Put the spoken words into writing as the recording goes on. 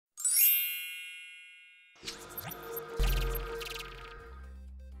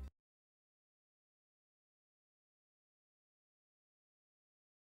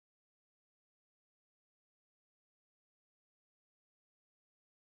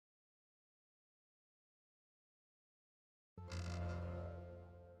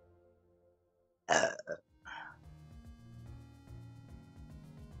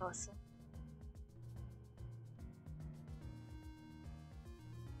Awesome.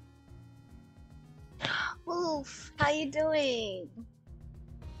 Wolf, how you doing?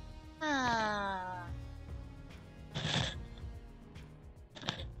 Ah.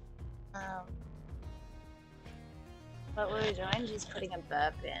 What were we doing? Just putting a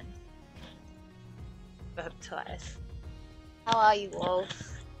burp in. Burp twice. How are you,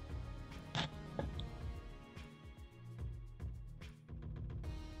 Wolf?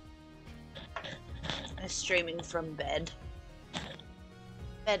 I'm streaming from bed.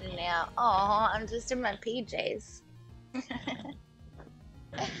 Better now. Oh, I'm just in my PJs.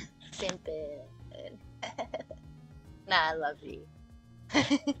 Simple. Nah, I love you.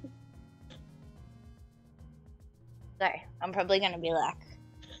 So, I'm probably gonna be like,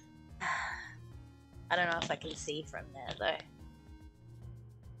 I don't know if I can see from there though.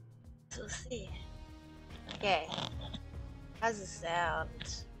 So we'll see. Okay. How's the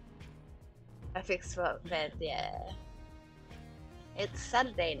sound? I fixed what bed, yeah. It's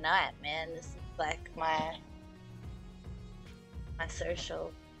Saturday night, man. This is like my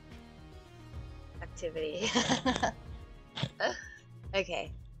social activity.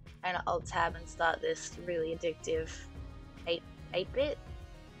 Okay. I'm gonna alt tab and start this really addictive 8-bit?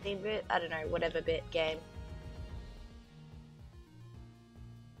 16-bit? I don't know, whatever bit game.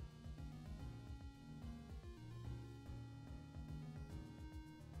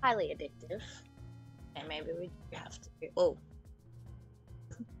 Highly addictive. And maybe we have to. Oh.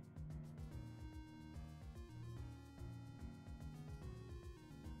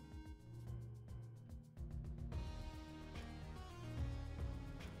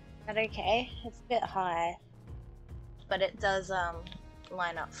 But okay, it's a bit high, but it does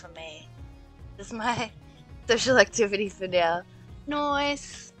line up for me. This is my social activity for now.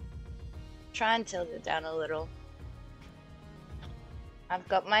 Nice. Try and tilt it down a little. I've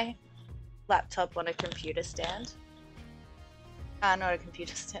got my laptop on a computer stand. Not a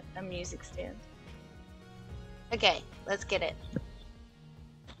computer stand, a music stand. Okay, let's get it.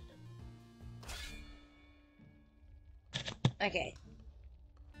 Okay.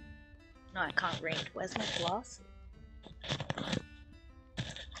 No, I can't read. Where's my glasses?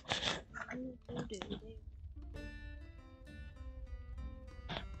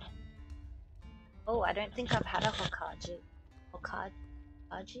 Oh, I don't think I've had a Hokage. Hokage?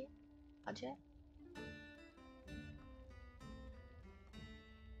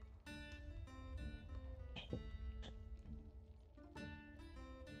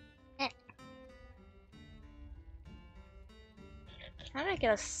 How did I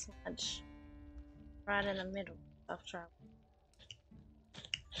get a smudge right in the middle after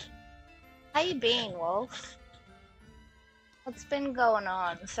How you been, Wolf? What's been going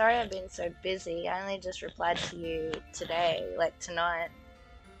on? Sorry I've been so busy. I only just replied to you today, like tonight.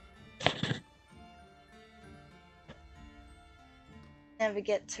 Never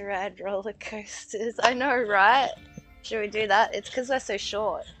get to ride roller coasters. I know, right? Should we do that? It's because we're so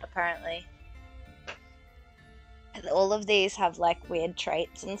short, apparently. All of these have like weird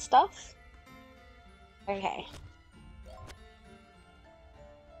traits and stuff. Okay.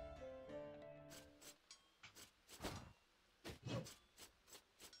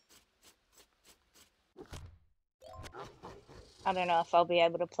 I don't know if I'll be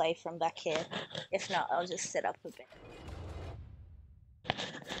able to play from back here. If not, I'll just sit up a bit.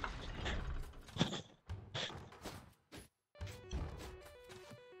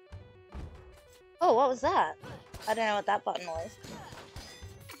 Oh, what was that? I don't know what that button was.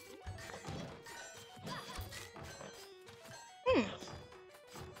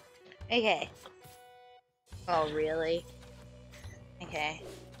 Okay. Oh, really? Okay.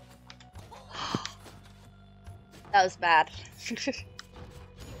 That was bad.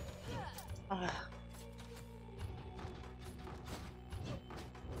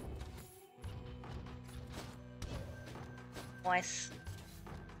 Nice.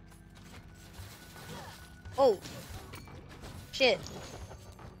 Oh! Shit.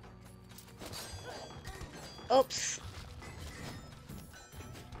 Oops.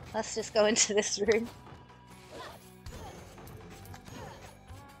 Let's just go into this room.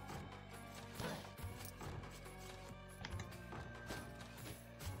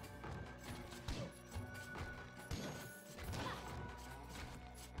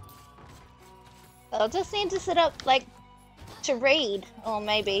 I'll just need to sit up, like, to read. Or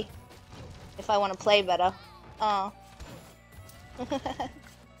maybe, if I want to play better. Oh.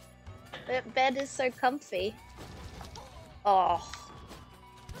 That bed is so comfy. Oh.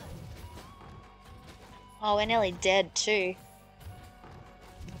 Oh, we're nearly dead too.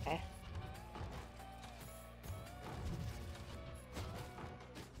 Okay.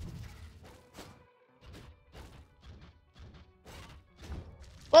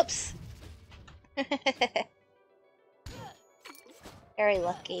 Whoops! Very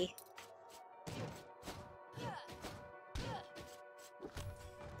lucky.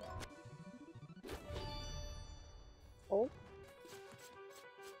 Oh.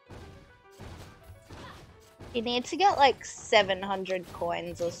 You need to get like 700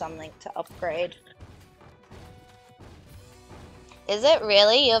 coins or something to upgrade. Is it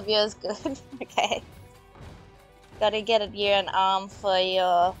really? Your view's good? Okay. Gotta get you an arm for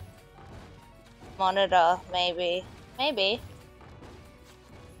your monitor, maybe. Maybe.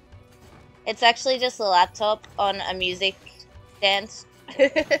 It's actually just a laptop on a music stand.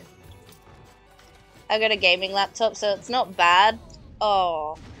 I got a gaming laptop, so it's not bad.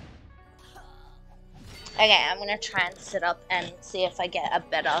 Oh. Okay, I'm gonna try and sit up and see if I get a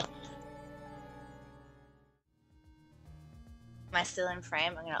better... Am I still in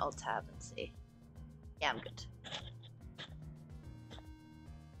frame? I'm gonna alt-tab and see. Yeah, I'm good.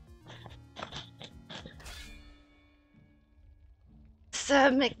 Sir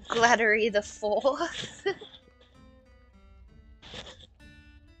McGlattery the Fourth.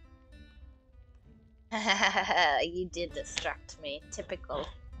 You did distract me. Typical.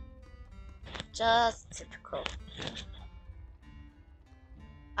 Just typical.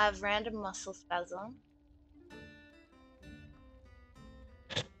 I have random muscle spasm.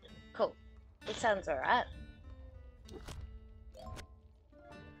 Cool. It sounds alright.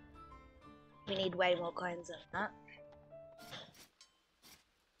 We need way more coins than that.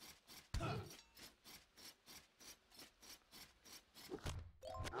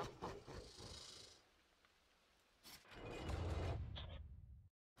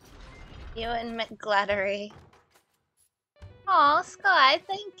 You and McGlattery. Aw, Sky,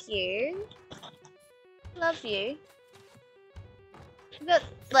 thank you. Love you. We've got,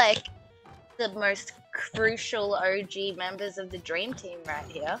 like, the most crucial OG members of the Dream Team right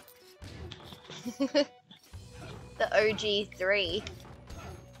here. The OG 3.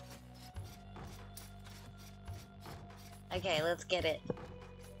 Okay, let's get it.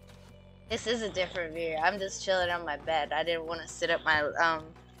 This is a different view. I'm just chilling on my bed. I didn't want to sit at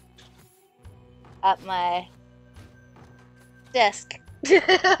my desk.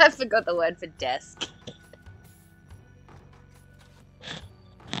 I forgot the word for desk.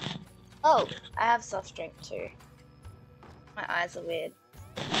 Oh, I have soft drink too. My eyes are weird.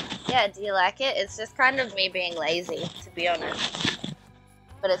 Yeah, do you like it? It's just kind of me being lazy, to be honest.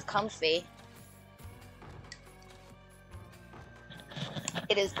 But it's comfy.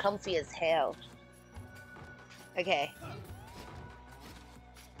 It is comfy as hell. Okay.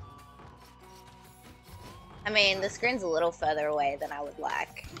 I mean, the screen's a little further away than I would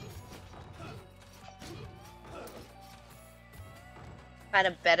like. If I had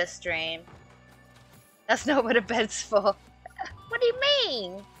a better stream. That's not what a bed's for. What do you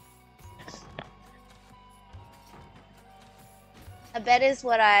mean? A bed is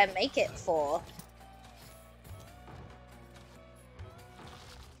what I make it for.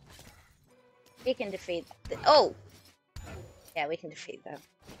 We can defeat oh! Yeah, we can defeat them.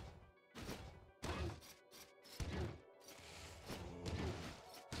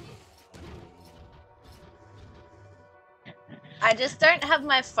 I just don't have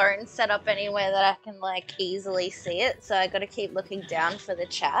my phone set up anywhere that I can, like, easily see it, so I gotta keep looking down for the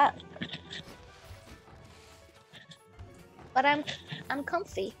chat. But I'm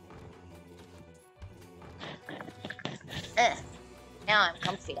comfy. Now I'm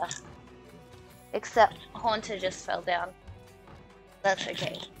comfier. Except Haunter just fell down. That's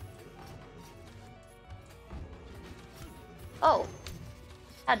okay. Oh.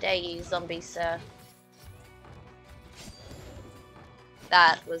 How dare you, zombie sir.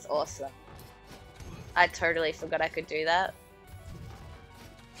 That was awesome. I totally forgot I could do that.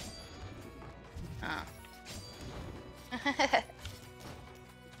 Oh.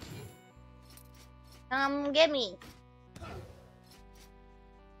 Get me.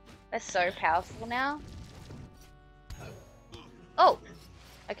 They're so powerful now. Oh!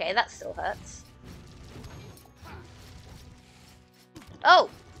 Okay, that still hurts. Oh!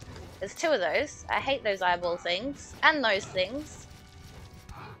 There's two of those. I hate those eyeball things. And those things.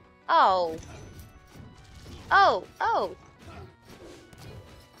 Oh. Oh, oh.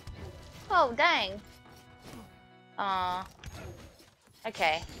 Oh, dang. Aw.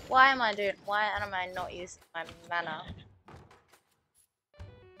 Okay. Why am I not using my mana?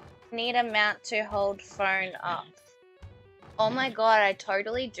 Need a mount to hold phone up. Oh my god, I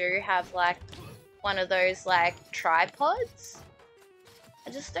totally do have, like, one of those, like, tripods.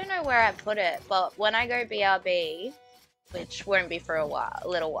 I just don't know where I put it, but when I go BRB, which won't be for a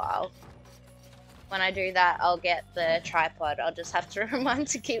little while, when I do that, I'll get the tripod. I'll just have to remind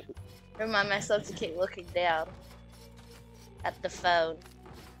myself to keep looking down at the phone.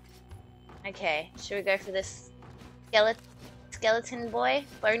 Okay, should we go for this skeleton boy?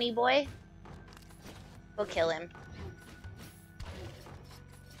 Bony boy? We'll kill him.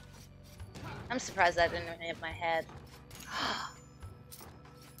 I'm surprised that didn't hit my head.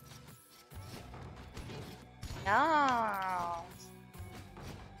 No.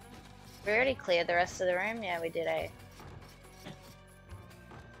 We already cleared the rest of the room? Yeah, we did, eh?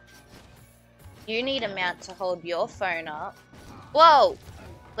 You need a mount to hold your phone up. Whoa!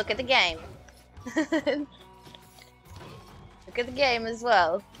 Look at the game. Look at the game as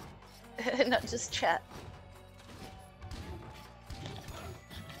well. Not just chat.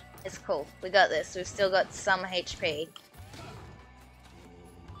 It's cool. We got this. We've still got some HP.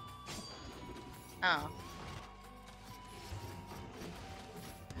 Oh.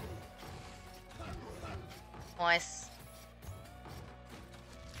 Nice.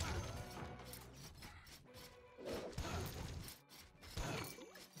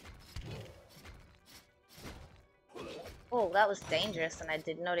 Oh, that was dangerous and I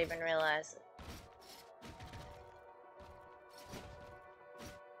did not even realize it.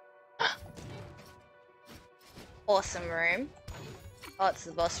 Awesome room. Oh, it's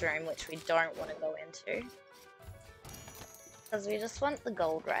the boss room, which we don't want to go into. Because we just want the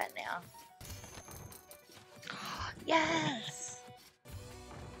gold right now. Yes!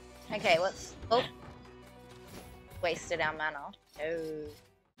 Okay, what's... Oh! Wasted our mana. Oh.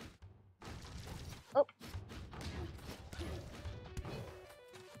 Oh.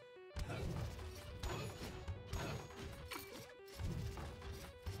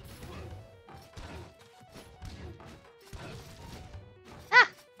 Ah!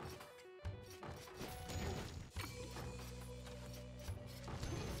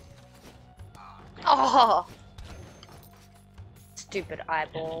 Oh! Stupid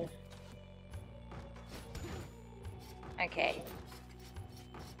eyeball. Okay.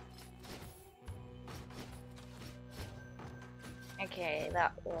 Okay,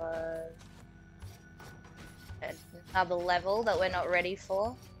 that was another level that we're not ready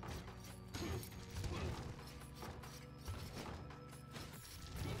for.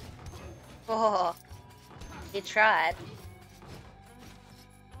 Oh, you tried.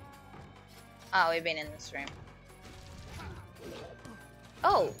 Oh, we've been in this room.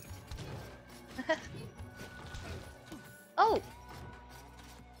 Oh! Oh!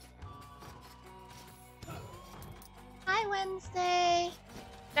 Hi, Wednesday!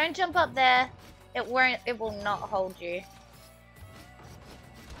 Don't jump up there. It will not hold you.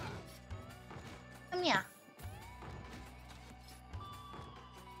 Come here.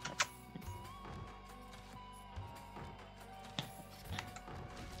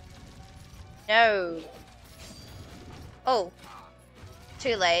 No. Oh.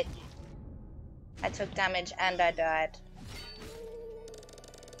 Too late. I took damage and I died.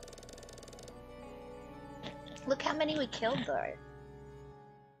 Look how many we killed though.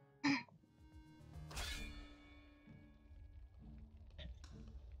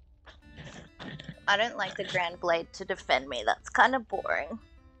 I don't like the Grand Blade to defend me. That's kind of boring.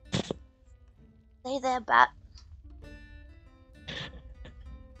 Stay there, bat.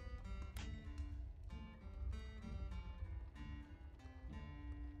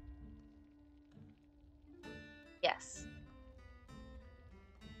 Yes.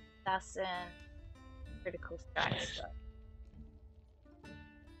 Assassin. Critical strike.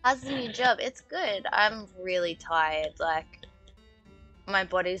 How's the new job? It's good. I'm really tired. Like, my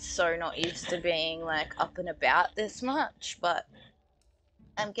body's so not used to being like up and about this much, but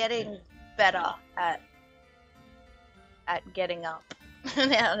I'm getting better at getting up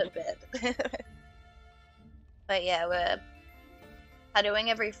and out of bed. But yeah, we're doing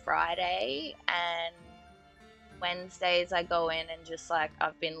every Friday, and Wednesdays I go in and just like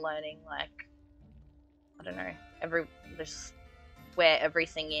I've been learning like I don't know just where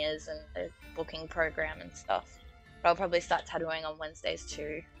everything is and the booking program and stuff. But I'll probably start tattooing on Wednesdays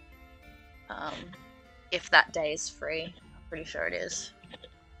too. If that day is free. I'm pretty sure it is.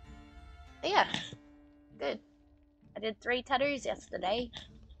 But yeah, good. I did 3 tattoos yesterday.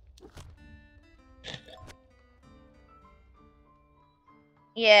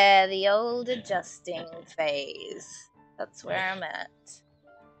 Yeah, the old adjusting phase. That's where I'm at.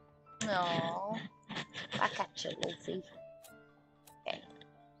 No, back at you, Lucy. Okay.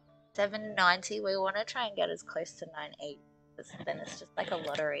 790. We want to try and get as close to 980. Because then it's just like a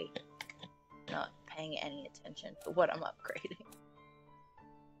lottery. Not paying any attention to what I'm upgrading.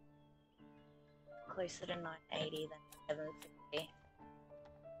 Closer to 980 than 750.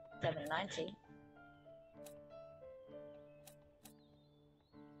 790.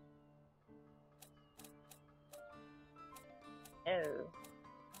 Oh.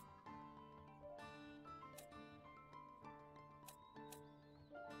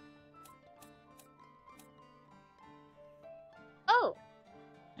 Oh!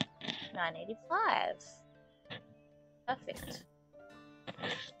 985. Perfect.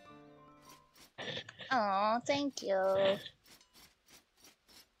 Oh, thank you. I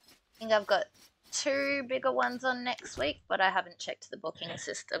think I've got 2 bigger ones on next week, but I haven't checked the booking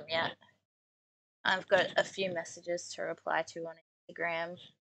system yet. I've got a few messages to reply to on Instagram.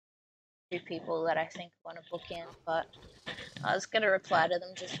 2 people that I think want to book in, but I was going to reply to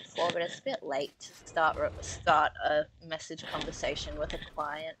them just before, but it's a bit late to start a message conversation with a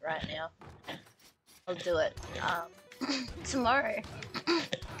client right now. I'll do it tomorrow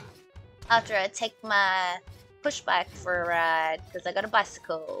after I take my push bike for a ride because I got a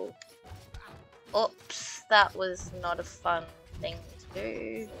bicycle. Oops, that was not a fun thing to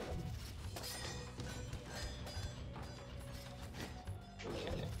do.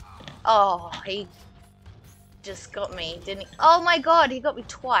 Oh, he just got me, didn't he? Oh my god, he got me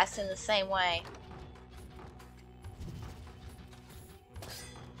twice in the same way.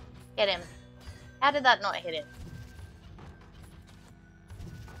 Get him. How did that not hit him?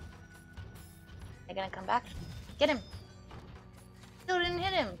 They're gonna come back? Get him! Still didn't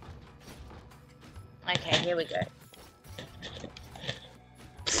hit him. Okay, here we go.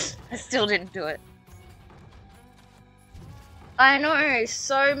 I still didn't do it. I know,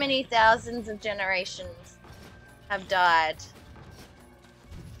 so many thousands of generations have died.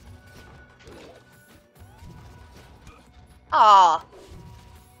 Aw.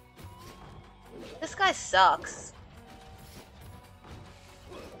 This guy sucks.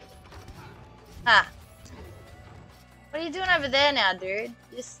 Ah. What are you doing over there now, dude?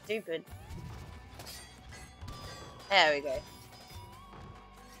 You're stupid. There we go.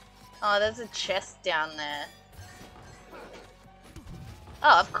 Oh, there's a chest down there.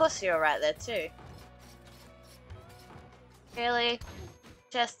 Oh, of course you're right there too. Really?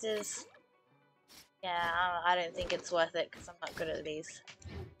 Chest is... Yeah, I don't think it's worth it because I'm not good at these.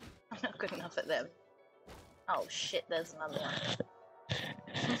 I'm not good enough at them. Oh shit, there's another one.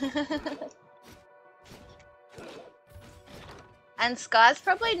 And Sky's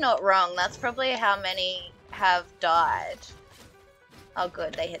probably not wrong. That's probably how many have died. Oh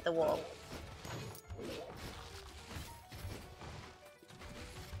good, they hit the wall.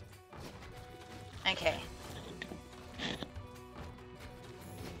 Okay.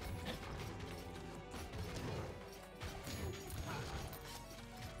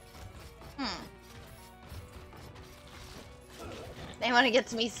 They want to get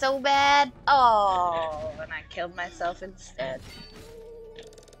to me so bad. Oh, and I killed myself instead.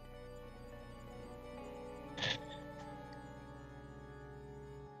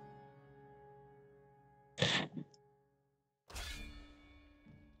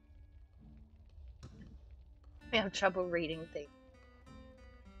 I have trouble reading things.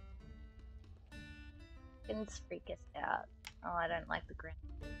 Things freak us out. Oh, I don't like the ground.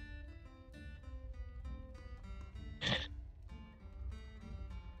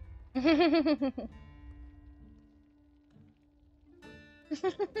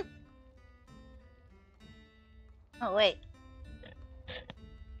 Oh wait.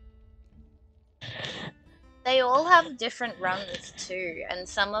 They all have different runs too, and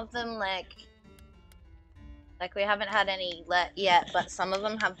some of them like we haven't had any yet, but some of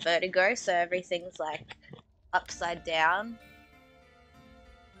them have vertigo, so everything's like upside down.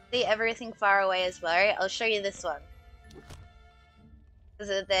 See everything far away as well. I'll show you this one.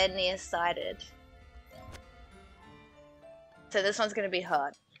 Because they're nearsighted. So this one's gonna be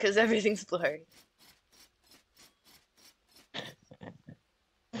hard, because everything's blurry.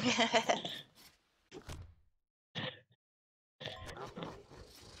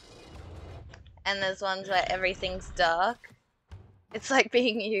 And there's ones where everything's dark. It's like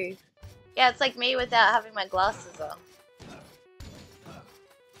being you. Yeah, it's like me without having my glasses on.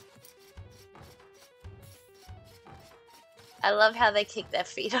 I love how they kick their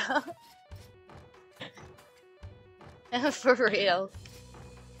feet up. For real.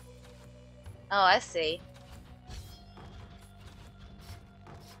 Oh, I see.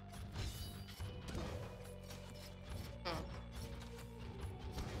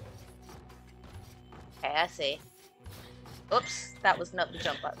 Okay, I see. Oops, that was not the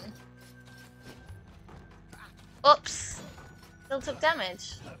jump button. Oops! Still took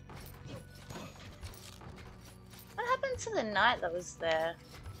damage. What happened to the knight that was there?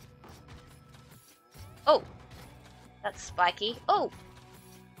 Oh! That's spiky. Oh!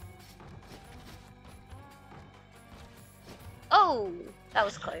 Oh! That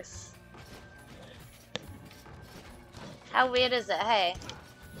was close. How weird is it, hey?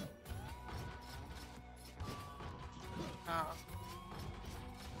 Oh.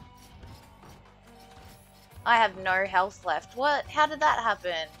 I have no health left. What? How did that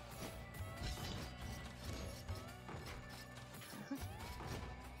happen?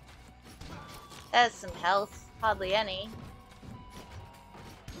 There's some health. Hardly any.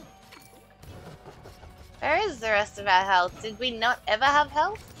 Where is the rest of our health? Did we not ever have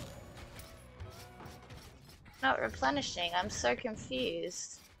health? Not replenishing. I'm so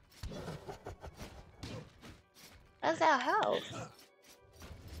confused. Where's our health?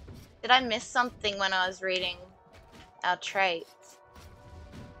 Did I miss something when I was reading our traits?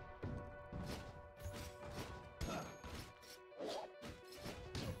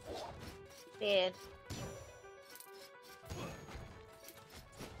 Weird.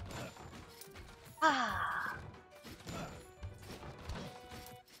 Ah.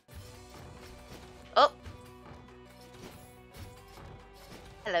 Oh.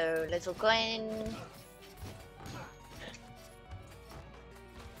 Hello, little coin.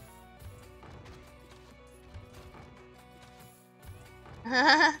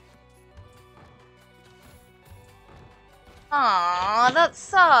 Aww, that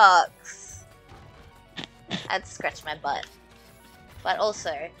sucks. I'd scratch my butt. But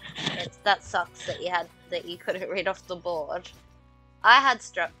also, that sucks that you couldn't read off the board. I had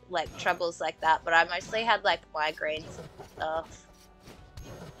troubles like that, but I mostly had like migraines and stuff.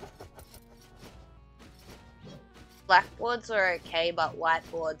 Blackboards were okay, but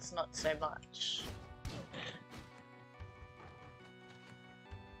whiteboards not so much.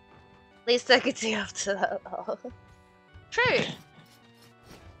 At least I could see up to that level. True.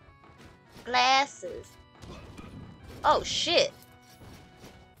 Glasses. Oh shit.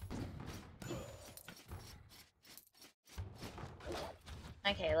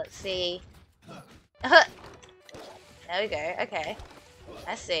 Okay, let's see. There we go. Okay.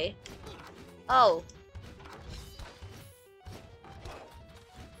 I see. Oh.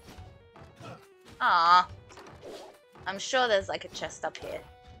 Ah. I'm sure there's like a chest up here.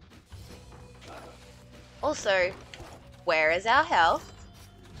 Also, where is our health?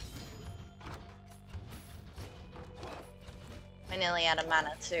 We're nearly out of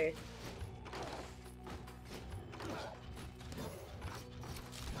mana too.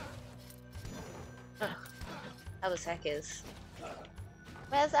 Ugh. That was heckers.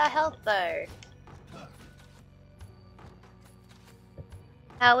 Where's our health though?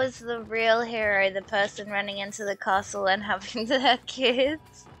 How is the real hero the person running into the castle and having their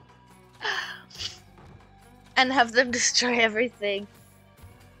kids? And have them destroy everything?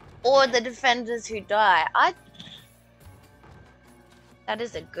 Or the defenders who die? That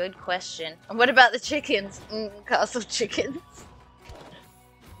is a good question. And what about the chickens? Castle chickens.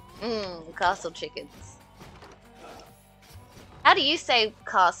 Castle chickens. How do you say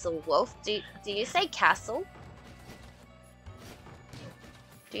castle, Wolf? Do you say castle?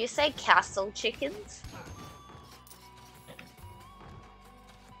 Do you say castle chickens?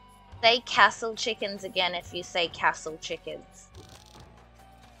 Say castle chickens again if you say castle chickens.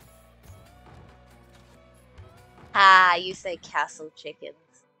 Ah, you say castle chickens.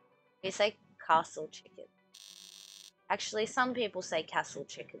 You say castle chickens. Actually, some people say castle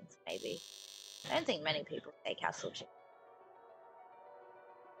chickens, maybe. I don't think many people say castle chickens.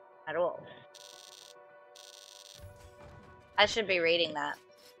 At all. I should be reading that.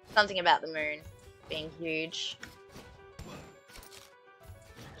 Something about the moon being huge.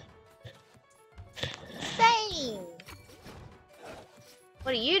 Same!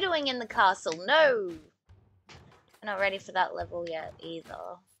 What are you doing in the castle? No! I'm not ready for that level yet either.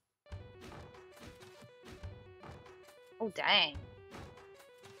 Oh, dang.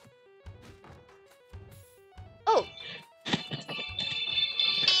 Oh!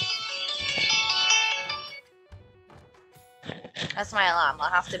 That's my alarm. I'll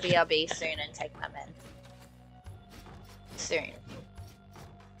have to BRB soon and take my men. Soon.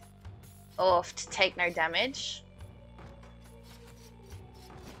 Off to take no damage.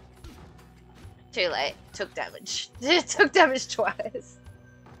 Too late. Took damage. Took damage twice.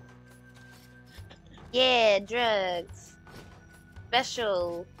 Yeah, drugs.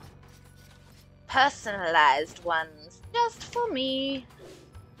 Special. Personalized ones. Just for me.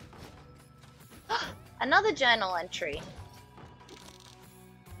 Another journal entry.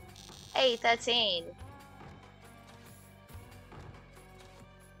 Hey, 13.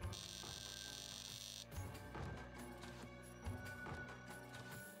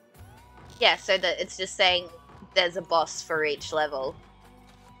 Yeah, so that it's just saying there's a boss for each level.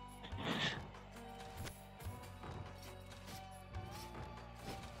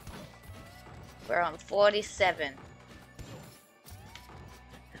 We're on 47.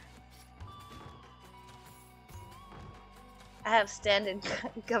 I have standard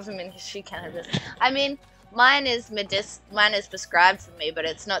government history cannabis. I mean, mine is prescribed for me, but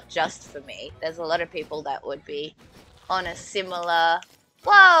it's not just for me. There's a lot of people that would be on a similar...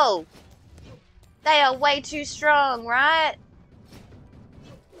 Whoa! They are way too strong, right?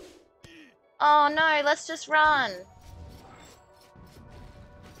 Oh no, let's just run.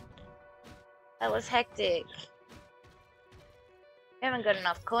 That was hectic. We haven't got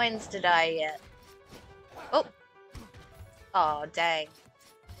enough coins to die yet. Oh! Oh, dang.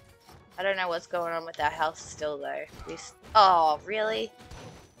 I don't know what's going on with our health still, though. Oh, really?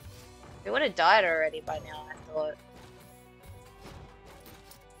 We would have died already by now, I thought.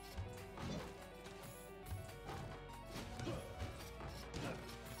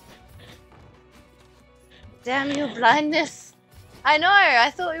 Damn you, blindness! I know,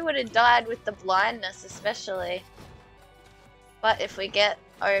 I thought we would have died with the blindness, especially. But if we get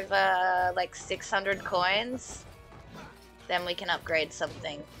over, like, 600 coins, then we can upgrade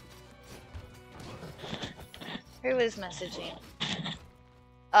something. Who is messaging?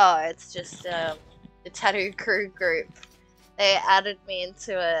 Oh, it's just the Tattoo Crew group. They added me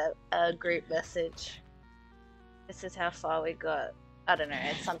into a group message. This is how far we got. I don't know,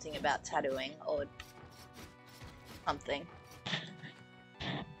 it's something about tattooing or something.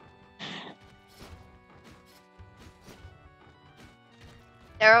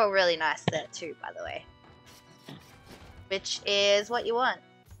 They're all really nice there too, by the way. Which is what you want.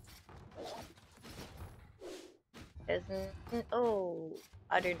 Oh,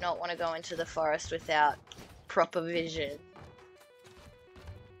 I do not want to go into the forest without proper vision.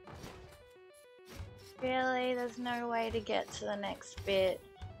 Really? There's no way to get to the next bit.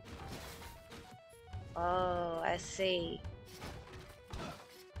 Oh, I see.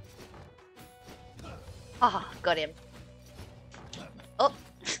 Ah, got him. Oh.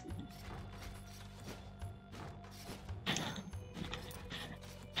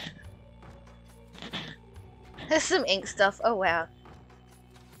 There's some ink stuff. Oh, wow.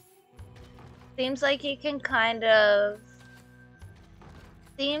 Seems like you can kind of...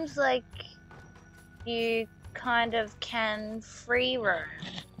 Seems like you kind of can free roam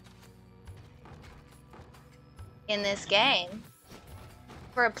in this game.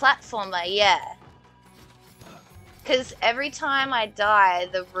 For a platformer, yeah. Because every time I die,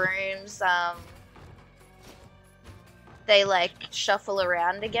 the rooms, they like shuffle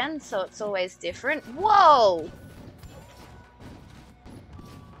around again, so it's always different. Whoa!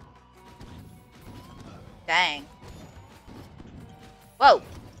 Dang. Whoa!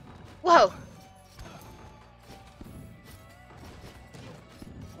 Whoa!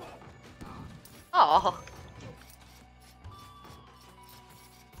 Oh.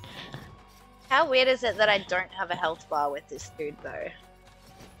 How weird is it that I don't have a health bar with this dude, though?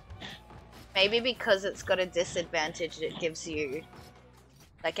 Maybe because it's got a disadvantage, it gives you,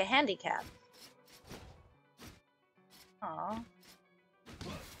 like, a handicap. Aww.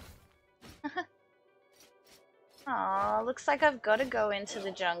 Aww, looks like I've got to go into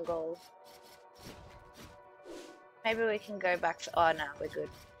the jungle. Maybe we can go back to... Oh, no, we're good.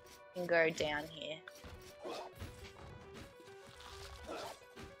 We can go down here.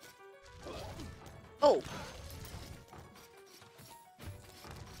 Oh!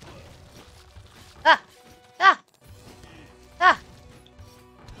 Ah! Ah! Ah!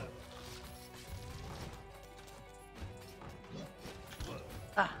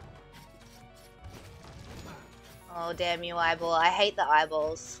 Ah! Oh, damn you, eyeball. I hate the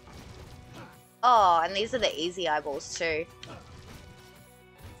eyeballs. Oh, and these are the easy eyeballs, too.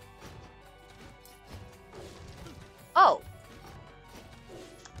 Oh!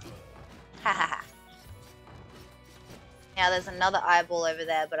 Ha ha ha. Now there's another eyeball over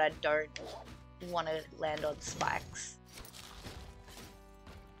there, but I don't want to land on spikes.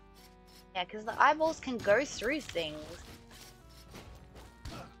 Yeah, because the eyeballs can go through things.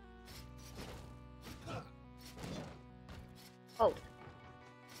 Oh.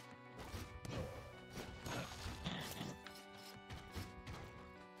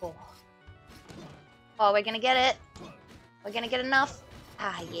 Oh. Oh, we're gonna get it. We're gonna get enough.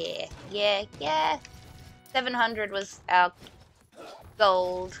 Ah, yeah. Yeah, yeah. 700 was our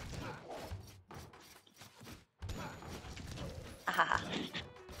gold. Ah.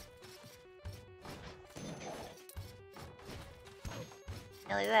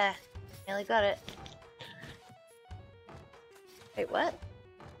 Nearly there. Nearly got it. Wait, what?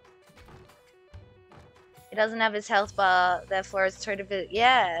 He doesn't have his health bar, therefore it's turned a bit...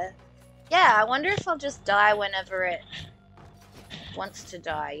 Yeah. Yeah, I wonder if I'll just die whenever it wants to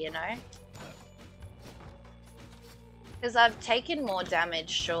die, you know? Because I've taken more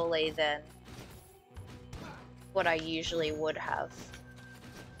damage, surely, than what I usually would have.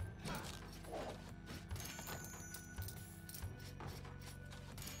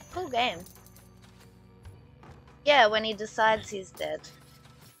 Cool game. Yeah, when he decides he's dead.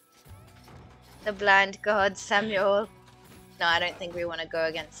 The blind god, Samuel. No, I don't think we want to go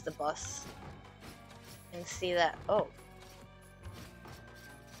against the boss. And see that. Oh.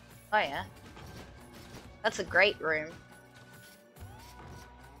 Oh yeah. That's a great room.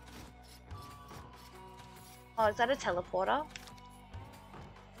 Oh, is that a teleporter?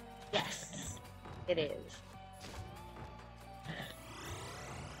 Yes, it is.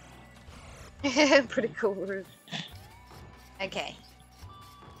 Pretty cool room. Okay.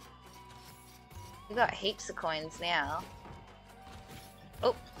 We got heaps of coins now.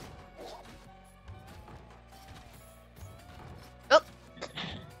 Oh. Oh.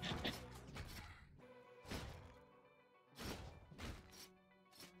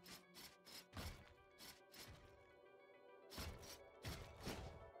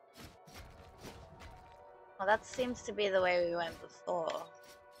 Well, that seems to be the way we went before.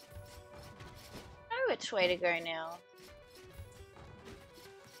 I know which way to go now.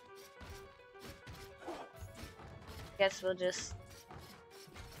 Guess we'll just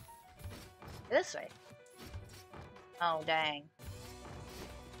go this way. Oh, dang.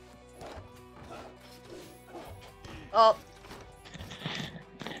 Oh.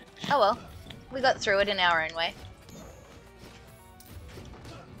 Oh well. We got through it in our own way.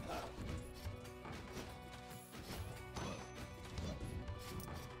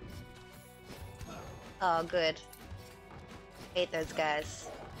 Oh, good. Hate those guys.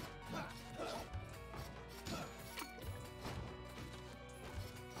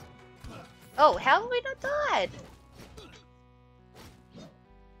 Oh, how have we not died?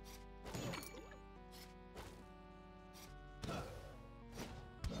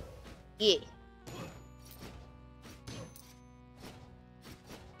 Yeah.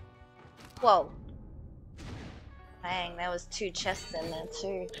 Whoa. Dang, there was 2 chests in there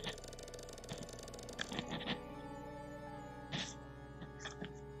too.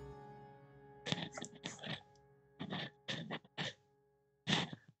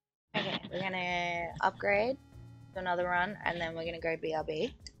 Okay, we're gonna upgrade to another run, and then we're gonna go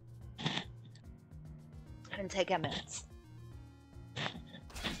BRB and take our minutes.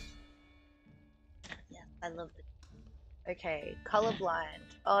 Yeah, I love it. Okay,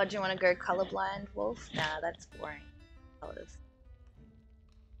 colorblind. Oh, do you want to go colorblind, Wolf? Nah, that's boring. Colors.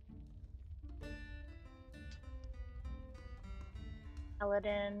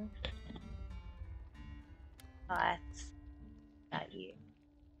 Paladin. Lights. That you.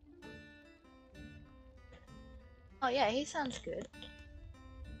 Oh yeah, he sounds good.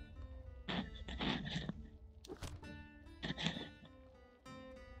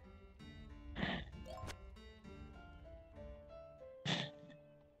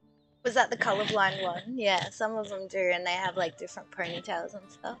 Was that the colorblind one? Yeah, some of them do, and they have like different ponytails and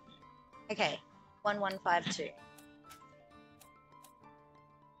stuff. Okay, 1152.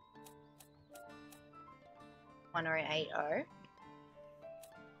 One or 80.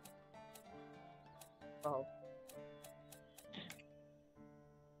 Oh.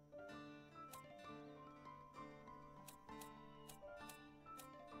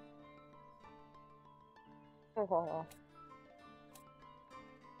 Oh.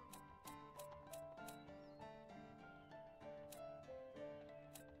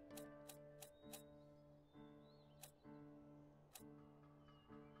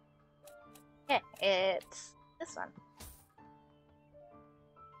 Yeah, it's this one.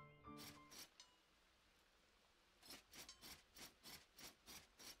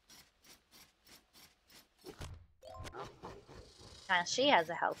 Now she has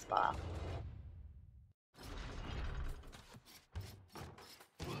a health bar.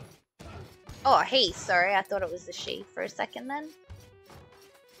 Oh, he, sorry, I thought it was the she for a second then.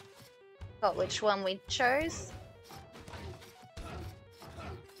 Got which one we chose.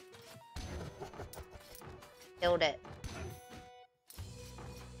 Killed it.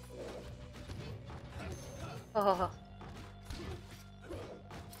 Oh.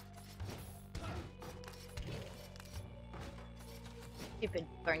 Stupid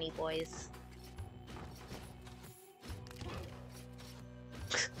Bernie boys.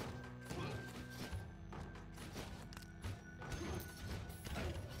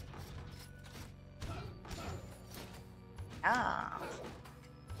 Ah.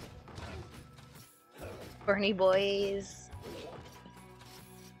 Bernie boys.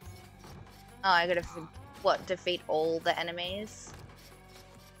 Oh, I gotta, what, defeat all the enemies?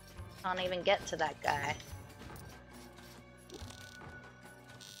 Can't even get to that guy.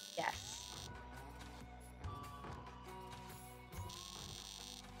 Yes.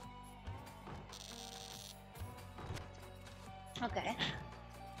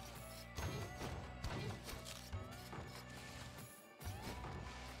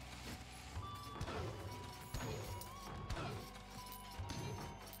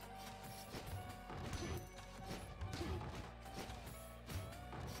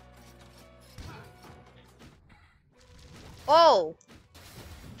 Oh!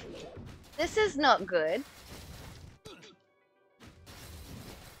 This is not good.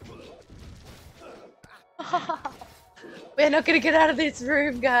 We're not gonna get out of this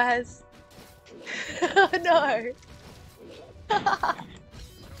room, guys. Oh no.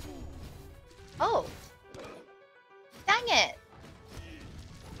 Oh. Dang it.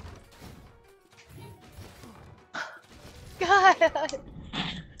 God.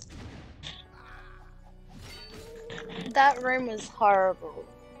 That room was horrible.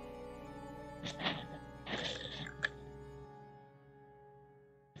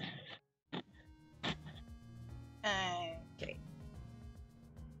 Okay.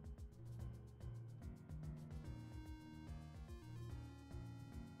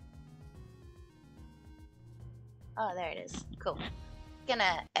 Oh, there it is. Cool.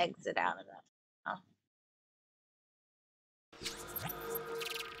 Gonna exit out of that.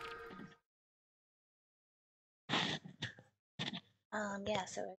 Yeah,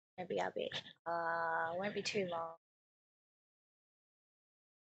 so it's gonna be a bit. Won't be too long.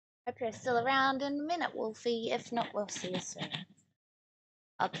 Hope you're still around in a minute, Wolfie. If not, we'll see you soon.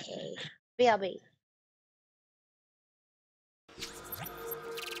 Okay. BRB.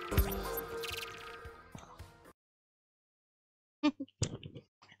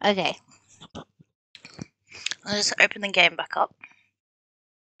 Okay. I'll just open the game back up.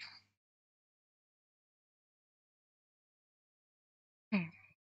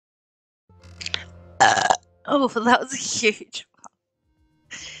 Oh, that was huge.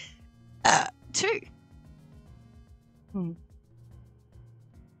 2.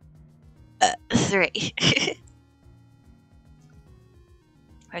 3.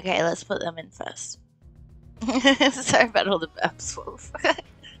 Okay, let's put them in first. Sorry about all the burps, Wolf.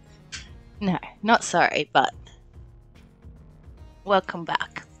 No, not sorry, but welcome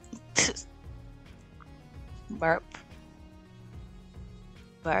back. Burp.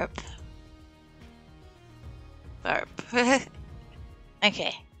 Burp. Burp.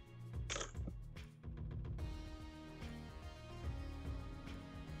 Okay.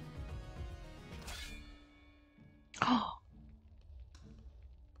 Oh.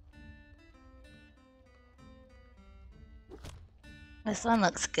 This one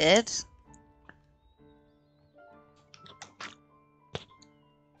looks good.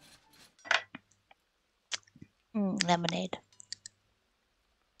 Lemonade.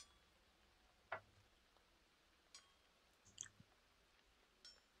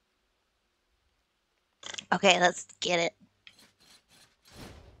 Okay, let's get it.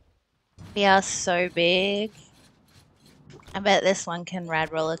 We are so big. I bet this one can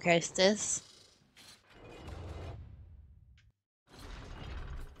ride roller coasters.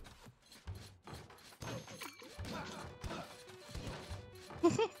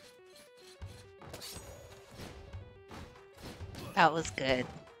 That was good.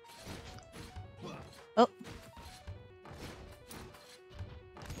 Oh.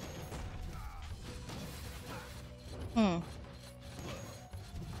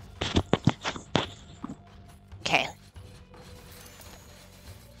 Okay.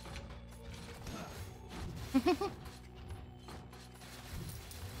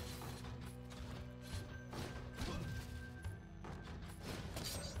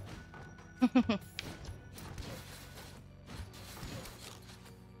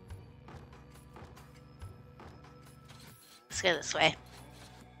 Let's go this way.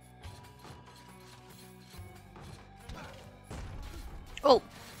 Oh.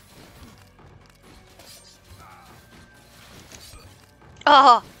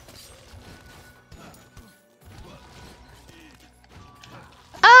 Oh.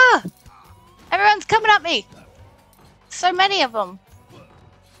 Ah! Everyone's coming at me. So many of them.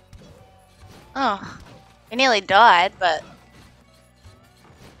 Oh. We nearly died, but...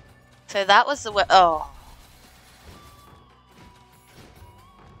 So that was the way... Oh.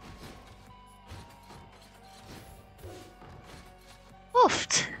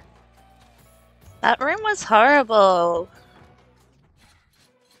 Oofed. That room was horrible.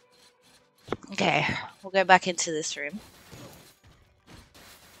 Okay, we'll go back into this room.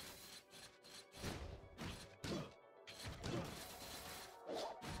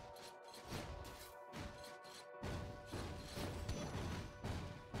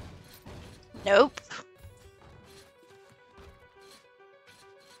 Nope.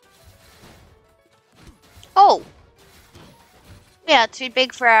 Oh! Yeah, too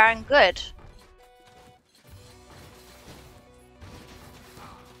big for our own good.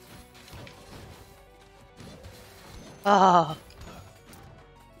 Oh.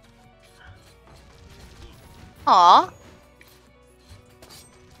 Aw.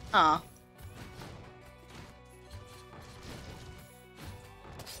 Aw.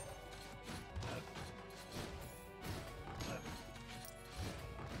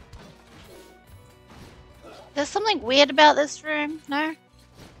 There's something weird about this room, no?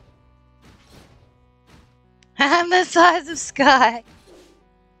 I'm the size of Sky.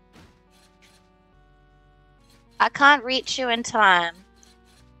 I can't reach you in time.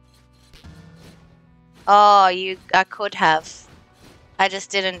 Oh, I could have. I just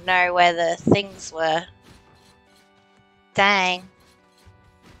didn't know where the things were. Dang.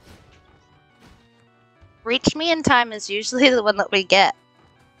 Reach me in time is usually the one that we get.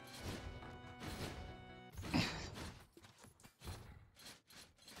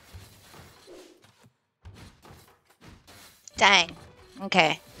 Dang.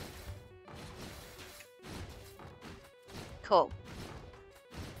 Okay. Cool.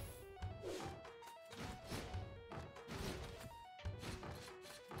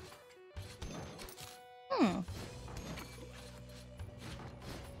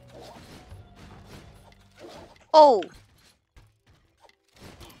 Oh.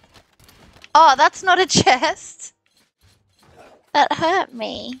 Oh, that's not a chest. That hurt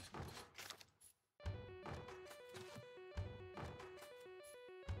me.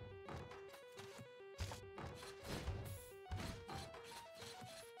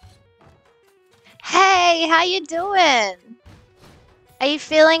 Hey, how you doing? Are you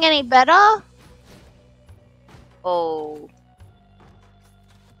feeling any better? Oh.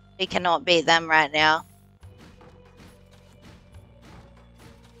 We cannot beat them right now.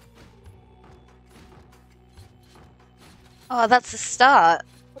 Oh, that's the start.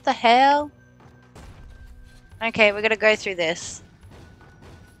 What the hell? Okay, we're gonna go through this.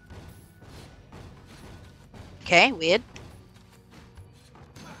 Okay, weird.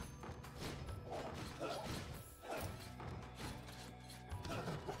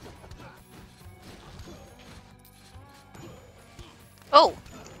 Oh!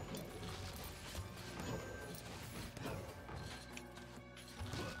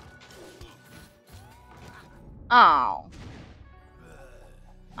 Oh.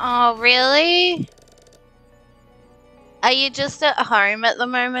 Oh, really? Are you just at home at the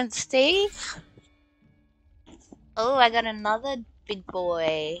moment, Steve? Oh, I got another big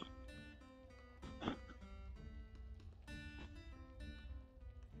boy.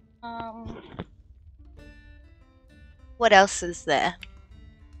 What else is there?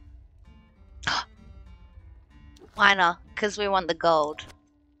 Why not? Because we want the gold.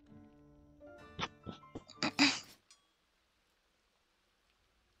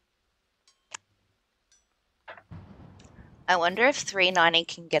 I wonder if 390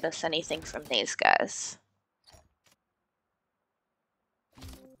 can get us anything from these guys.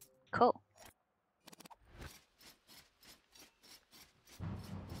 Cool.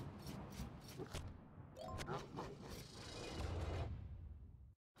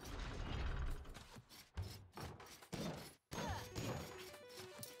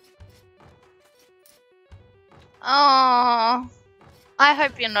 Oh, I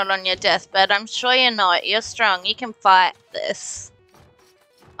hope you're not on your deathbed. I'm sure you're not. You're strong. You can fight this.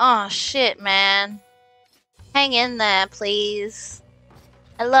 Oh, shit, man. Hang in there, please.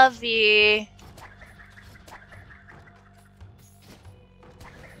 I love you.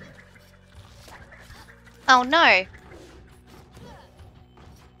 Oh, no.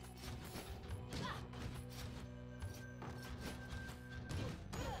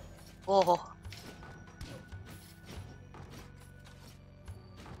 Oh.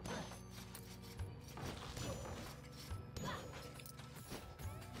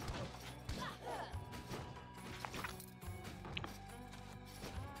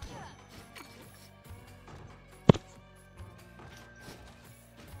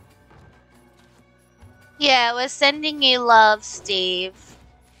 Yeah, we're sending you love, Steve.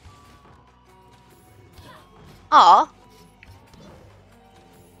 Aw.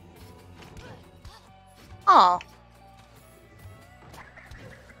 Aw.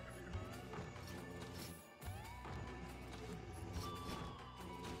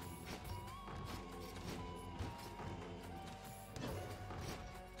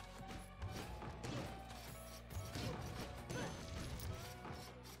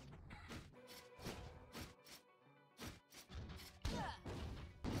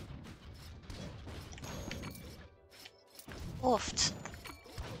 Oofed.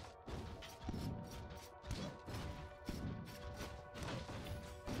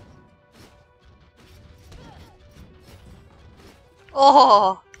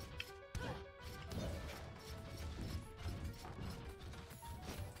 Oh.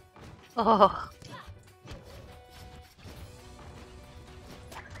 Oh.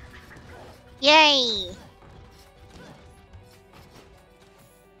 Yay.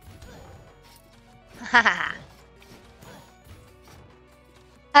 Haha.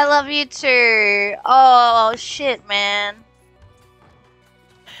 I love you too. Oh, shit, man.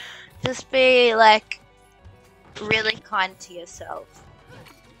 Just be, like, really kind to yourself.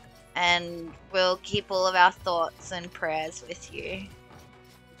 And we'll keep all of our thoughts and prayers with you.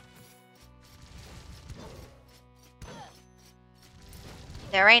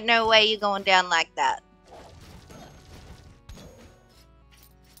 There ain't no way you're going down like that.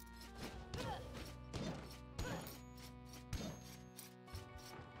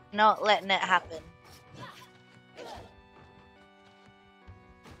 Not letting it happen.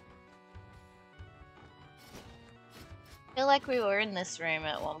 I feel like we were in this room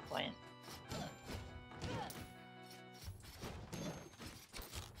at one point.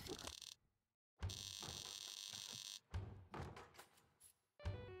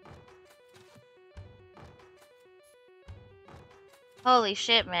 Holy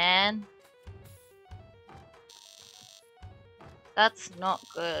shit, man. That's not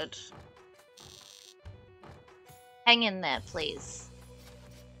good. Hang in there, please.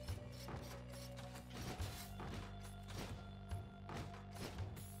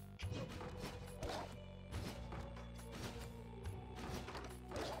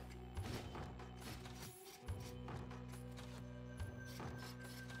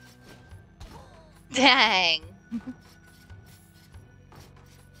 Dang.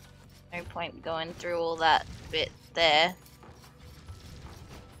 No point going through all that bit there.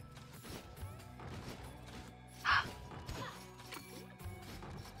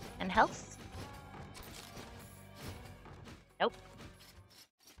 And health? Nope.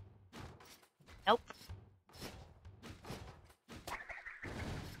 Nope.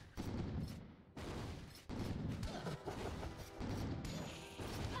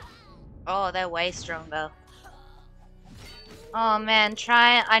 Oh, they're way stronger. Oh man,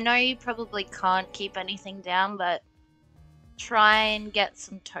 I know you probably can't keep anything down, but try and get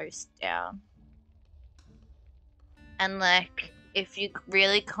some toast down. And like, if you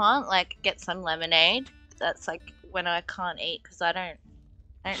really can't, like, get some lemonade. That's like when I can't eat, because I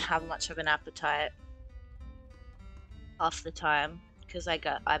don't have much of an appetite half the time, because I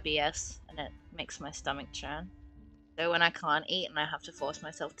got IBS and it makes my stomach churn. So when I can't eat and I have to force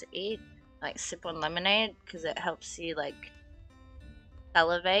myself to eat, like, sip on lemonade, because it helps you, like,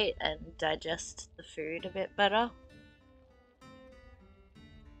 salivate and digest the food a bit better.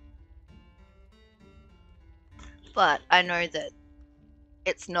 But I know that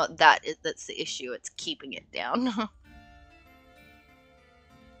it's not that's the issue, it's keeping it down.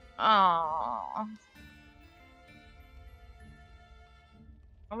 Aww.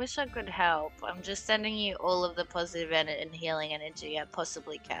 I wish I could help. I'm just sending you all of the positive and healing energy I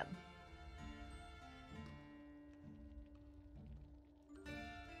possibly can.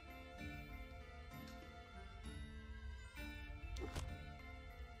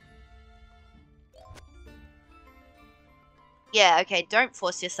 Yeah, okay, don't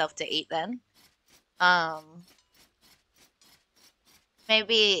force yourself to eat then.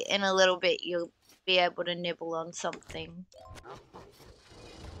 Maybe in a little bit you'll be able to nibble on something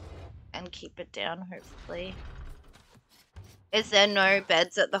and keep it down, hopefully. Is there no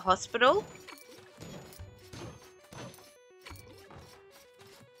beds at the hospital?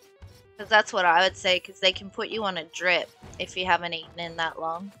 Because that's what I would say, because they can put you on a drip if you haven't eaten in that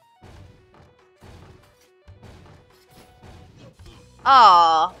long.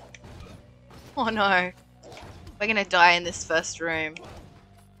 Oh. Oh no. We're gonna die in this first room.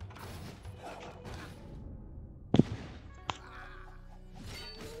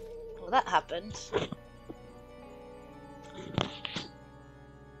 Well, that happened.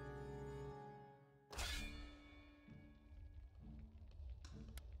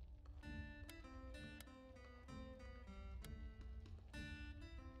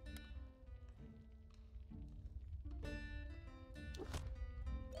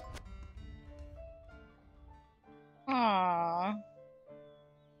 Aww.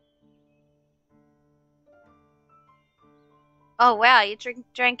 Oh wow, you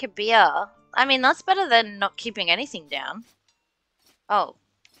drank a beer. I mean, that's better than not keeping anything down. Oh,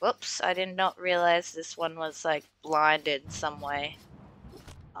 whoops, I did not realize this one was like blinded some way.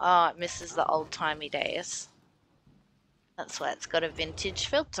 Oh, it misses the old-timey days. That's why it's got a vintage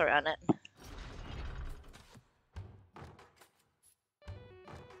filter on it.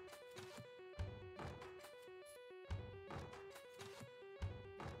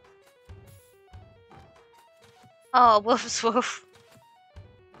 Oh, woof woof.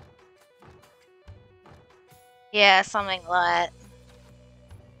 Yeah, something like that.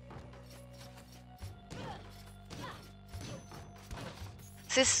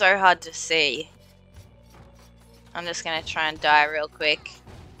 This is so hard to see. I'm just gonna try and die real quick.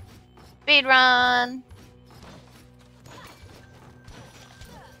 Speed run.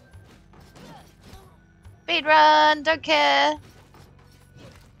 Speed run. Don't care.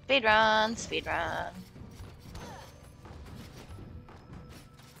 Speed run. Speed run.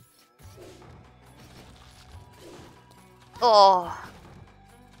 Oh.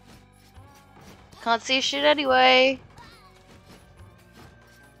 Can't see shit anyway.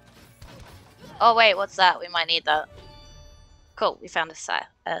 Oh wait, what's that? We might need that. Cool, we found a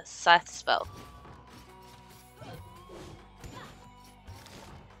scythe spell.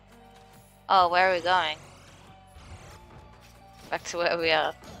 Oh, where are we going? Back to where we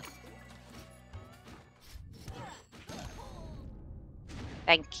are.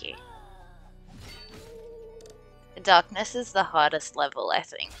 Thank you. The darkness is the hardest level, I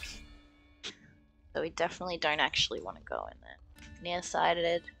think. So we definitely don't actually want to go in there.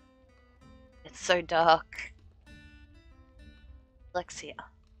 Nearsighted. It's so dark. Lexia.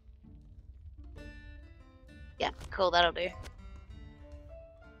 Yeah, cool, that'll do.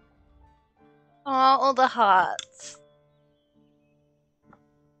 Oh, all the hearts.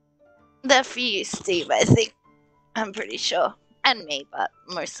 They're for you, Steve, I think. I'm pretty sure. And me, but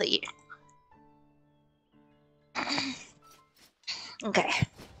mostly you. Okay.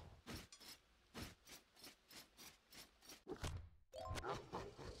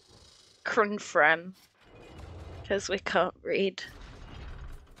 Confirm. Because we can't read.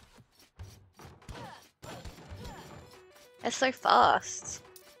 They're so fast.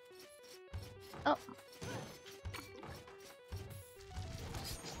 Oh.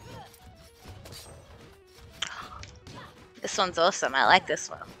 This one's awesome. I like this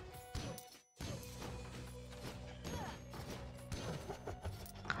one.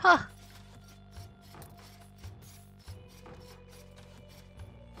 Huh.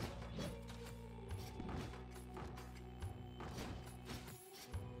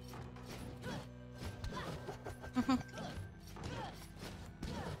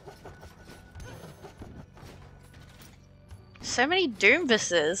 So many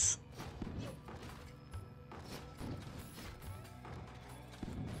Doombuses.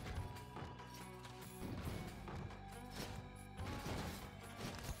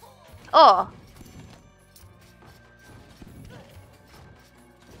 Oh.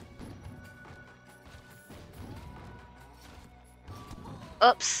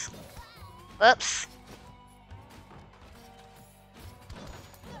 Oops. Oops.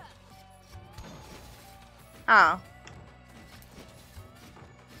 Oh.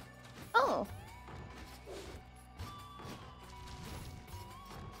 Oh.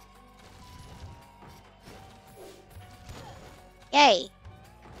 Yay.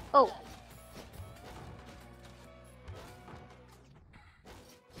 Oh.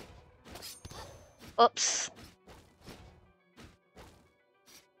 Oops.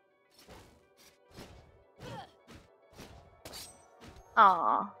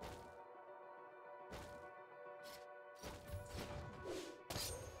 Aw.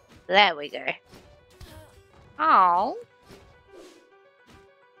 There we go. Oh.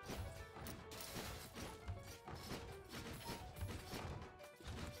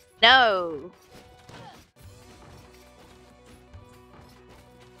 No.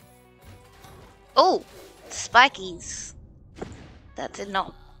 Oh, spikies. That did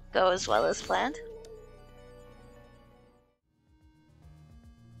not go as well as planned.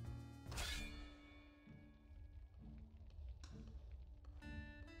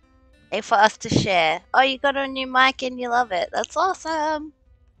 A for us to share. Oh, you got a new mic and you love it. That's awesome.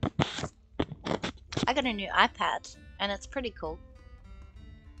 I got a new iPad and it's pretty cool.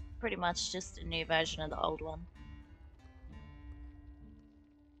 Pretty much just a new version of the old one.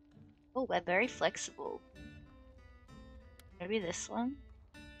 Oh, we're very flexible. Maybe this one?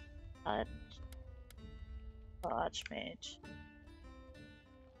 Archmage.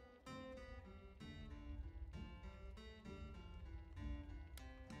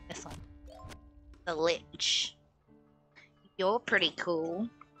 This one. The Lich. You're pretty cool.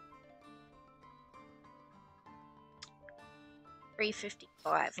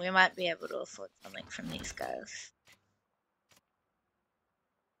 355. We might be able to afford something from these guys.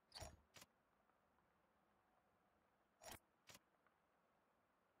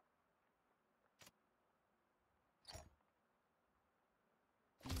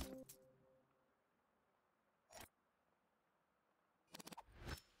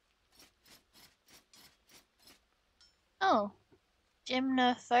 Oh,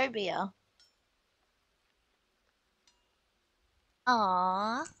 gymnophobia.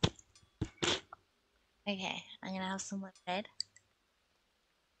 Aww. Okay, I'm gonna have some lemonade.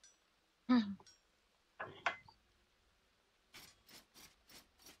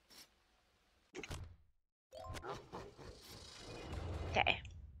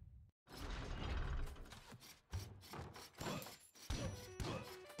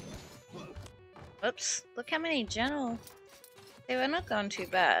 Whoops, look how many general. They were not going too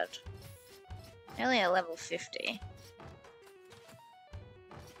bad. Nearly at level 50.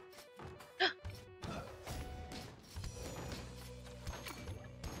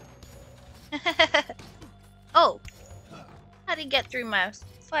 Oh! How'd he get through my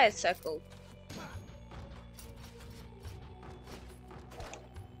fire circle?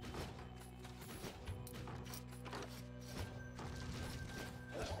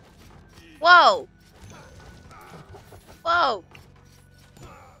 Whoa! Whoa!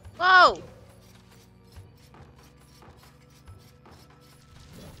 Whoa!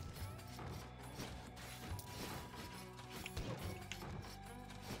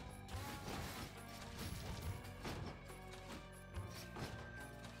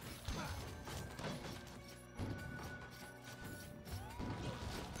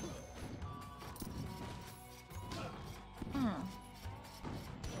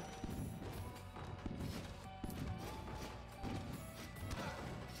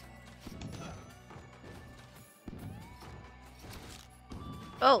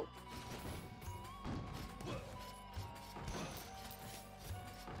 Oh.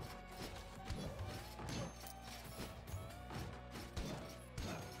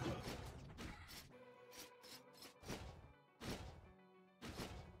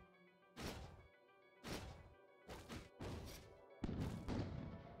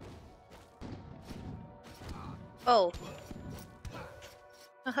 Oh.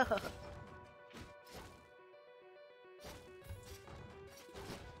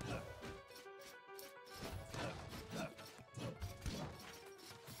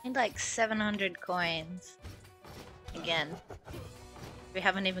 Need like 700 coins. Again. We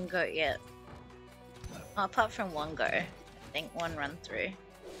haven't even got yet. Oh, apart from one go. I think one run through.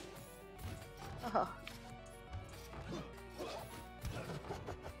 Oh.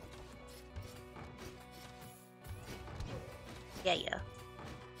 Yeah, yeah.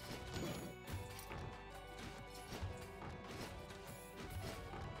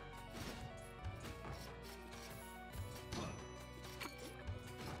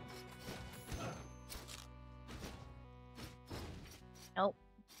 Nope.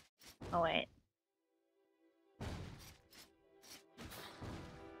 Oh, wait.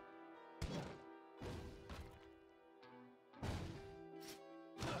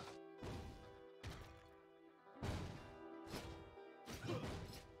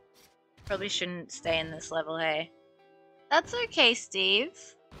 Probably shouldn't stay in this level, hey? That's okay, Steve.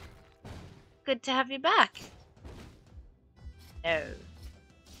 Good to have you back. No.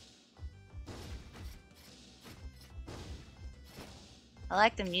 I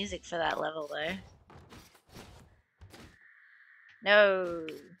like the music for that level, though. No.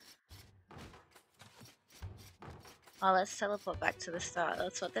 Oh, let's teleport back to the start.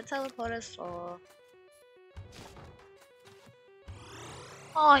 That's what the teleporter's for.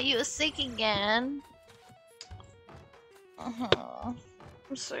 Oh, you were sick again. I'm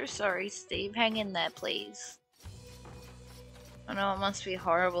so sorry, Steve. Hang in there, please. I know it must be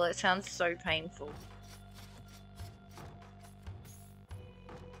horrible. It sounds so painful.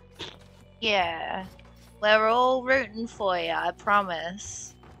 Yeah. We're all rooting for you, I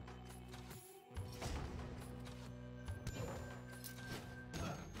promise.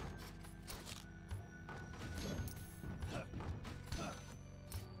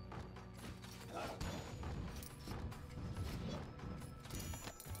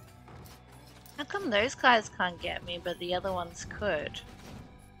 How come those guys can't get me, but the other ones could?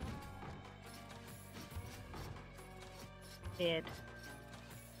 Weird.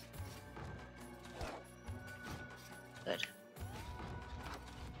 Good.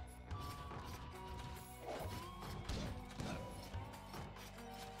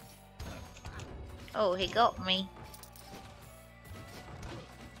 Oh, he got me.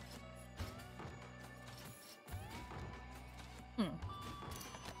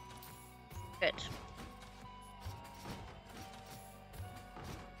 Good.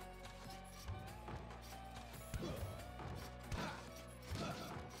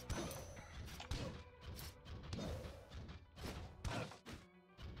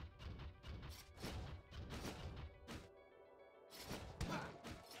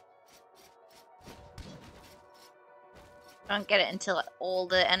 Don't get it until all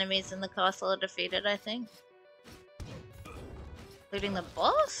the enemies in the castle are defeated, I think. Including the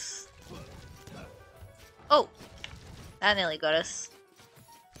boss? Oh! That nearly got us.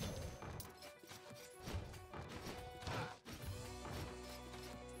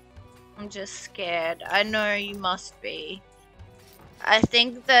 I'm just scared. I know you must be. I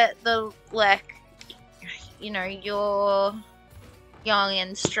think that you know, you're young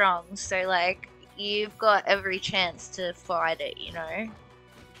and strong, so like, you've got every chance to fight it, you know?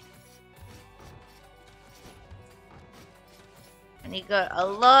 And you got a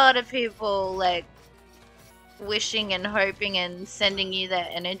lot of people, like, wishing and hoping and sending you that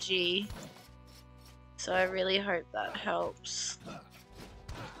energy. So I really hope that helps.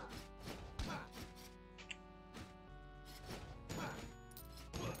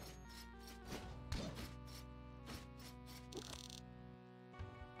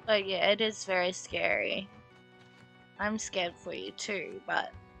 But yeah, it is very scary. I'm scared for you too,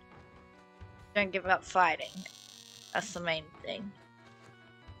 but don't give up fighting. That's the main thing.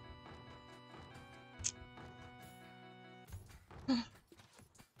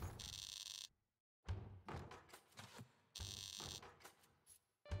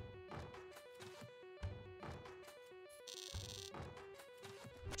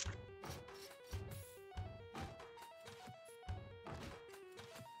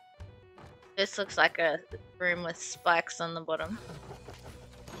 This looks like a room with spikes on the bottom.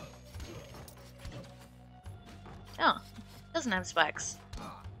 Oh, doesn't have spikes.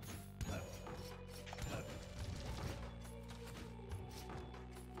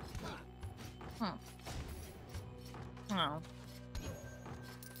 Oh. Oh.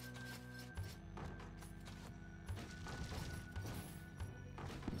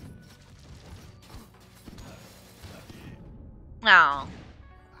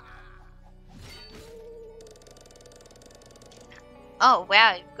 Oh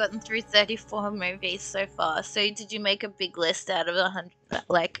wow, you've gotten through 34 movies so far. So did you make a big list out of 100,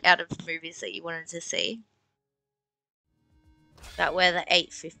 like out of movies that you wanted to see? Is that where the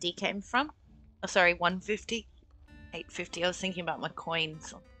 850 came from? Oh, sorry, 150. 850. I was thinking about my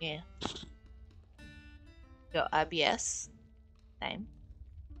coins. Yeah. Your IBS. Same.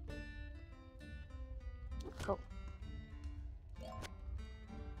 Cool.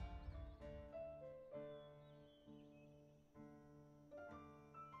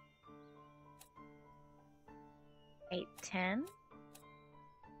 $8.10.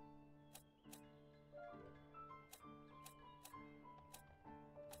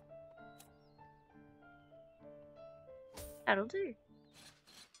 That'll do.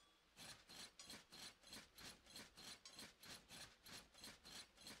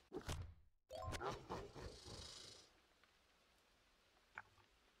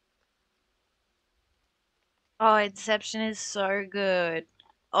 Oh, Inception is so good.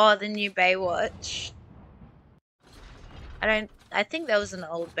 Oh, the new Baywatch. I think that was an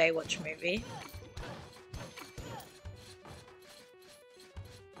old Baywatch movie.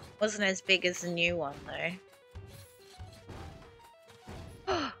 Wasn't as big as the new one though.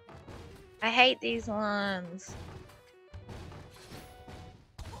 I hate these ones.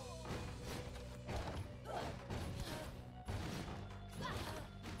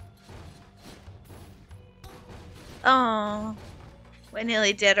 Oh, we're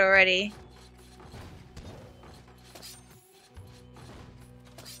nearly dead already.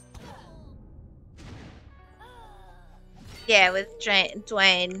 Yeah, with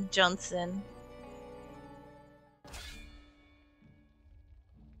Dwayne Johnson.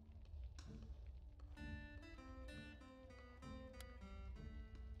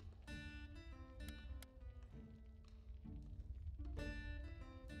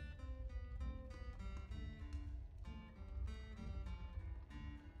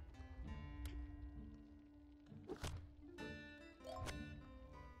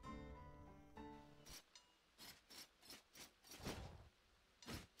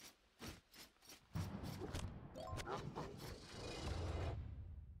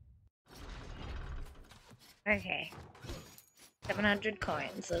 Okay. 700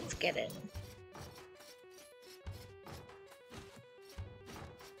 coins, let's get it.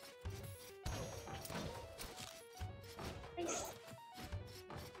 Nice.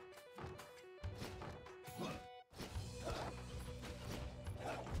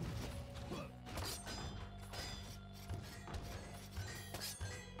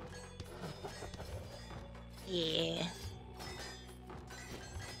 Yeah.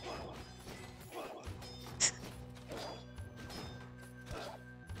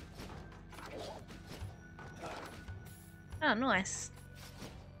 Oh, nice.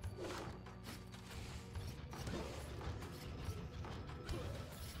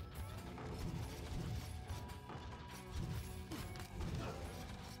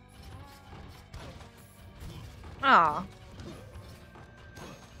 Oh.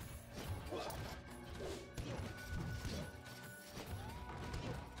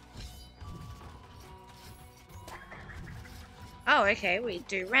 Oh, okay, we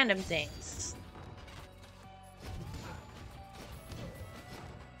do random things.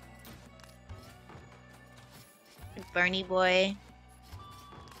 Bony boy.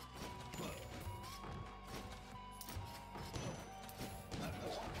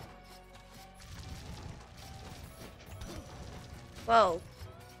 Whoa.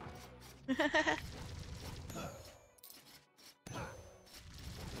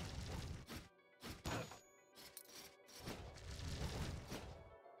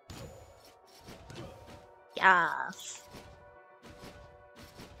 Yes.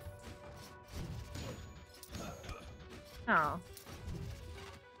 Oh.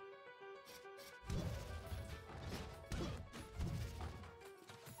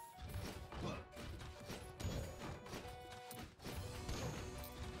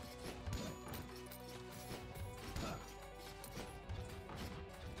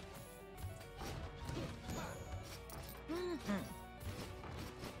 Mm-hmm.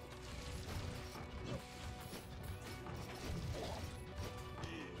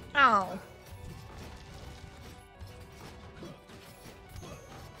 Oh.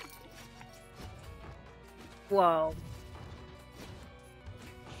 Whoa.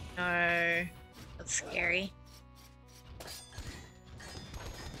 No. That's scary.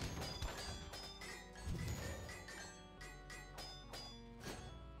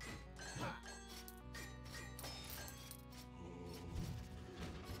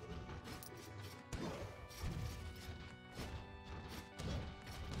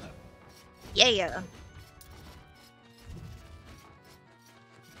 Yeah.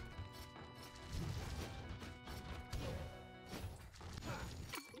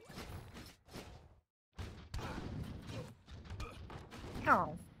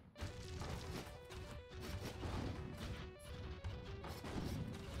 Oh.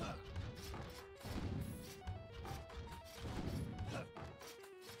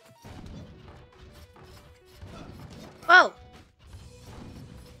 Whoa!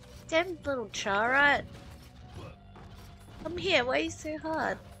 Damn little Charat. Come here, why are you so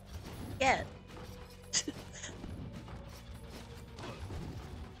hard? Get.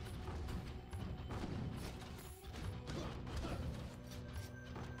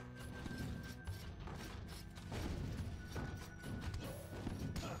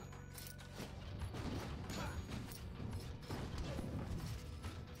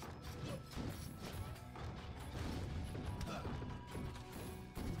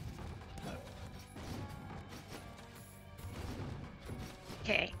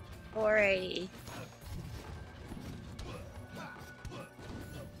 Okay, 480.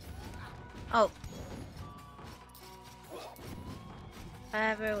 Oh.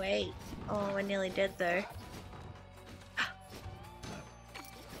 508. Oh, we're nearly dead though.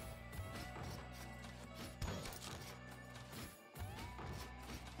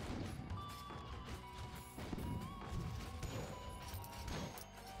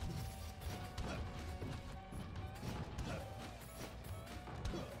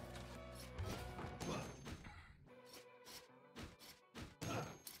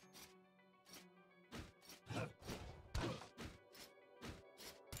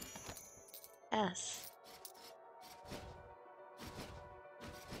 Yes.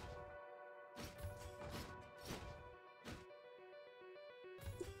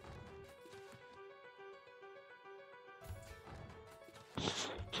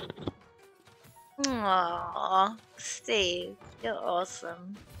 Aww, Steve, you're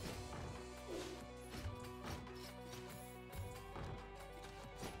awesome.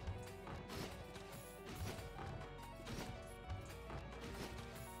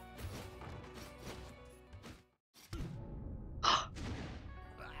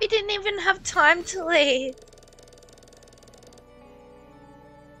 We didn't even have time to leave.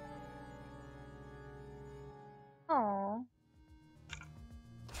 Aww.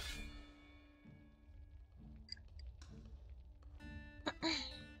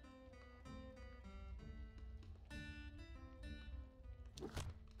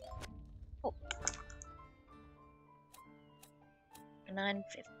 Oh.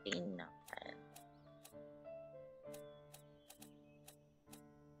 9:59.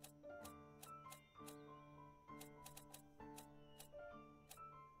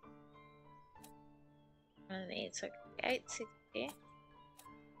 And it's okay. 860.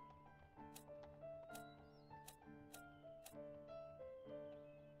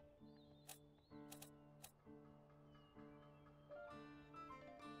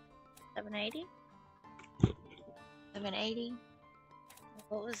 $780. 780.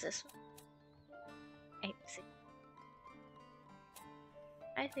 What was this one? 860.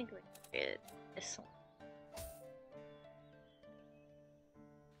 I think we can do this one.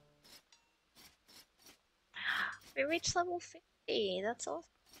 We reached level 50. That's awesome.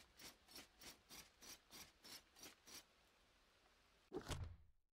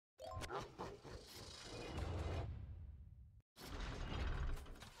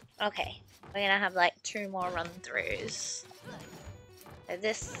 Okay, we're gonna have like 2 more run-throughs. So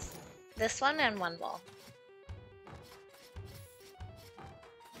this one and one more.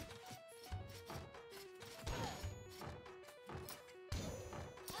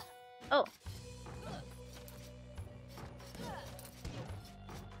 Oh.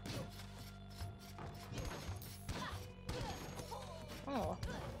 Oh.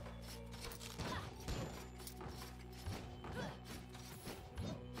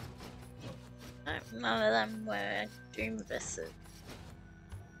 None of them were doom abysses.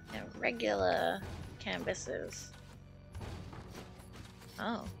 They're regular canvases.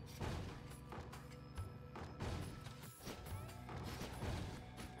 Oh.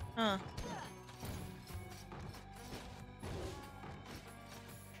 Huh.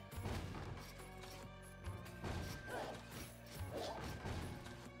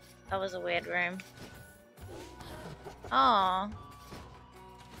 That was a weird room. Oh.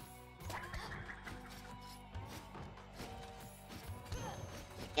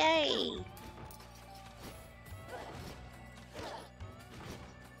 Yay!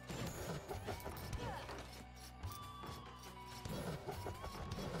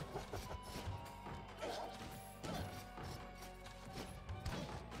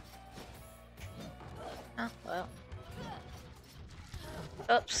 Oh, well.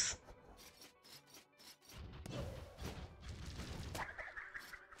 Oops.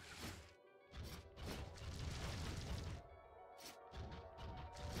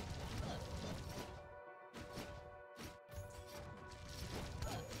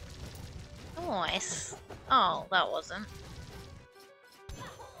 Nice. Oh, that wasn't.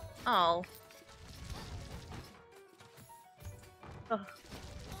 Oh. Oh.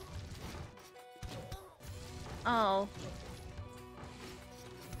 Oh.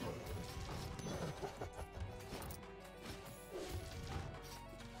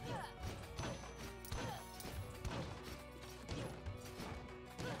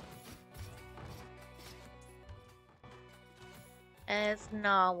 It's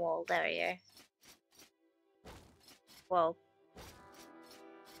normal, there we go. Whoa.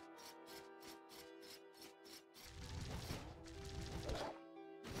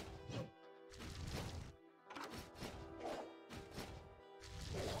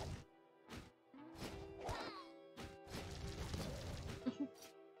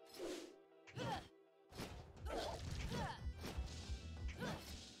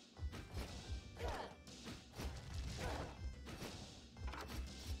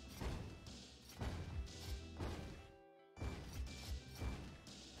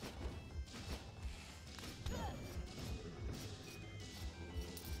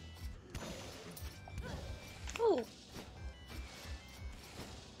 Ooh.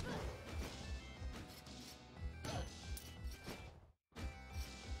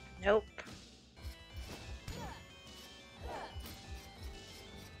 Nope.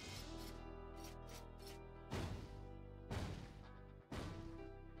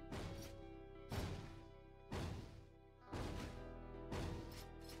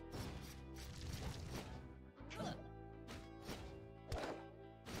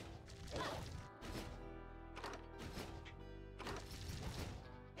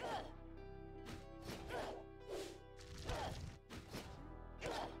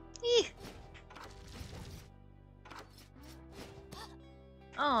 Eeh.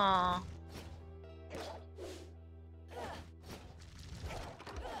 Aww.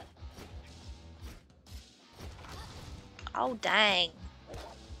 Oh, dang.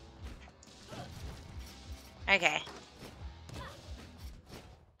 Okay.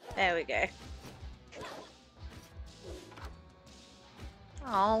 There we go.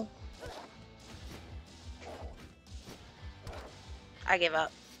 Oh. I give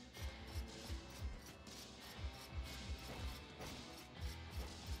up.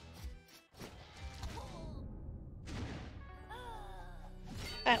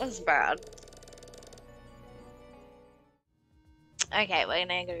 That was bad. Okay, we're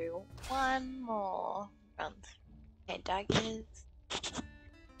gonna do one more run. Okay, daggers.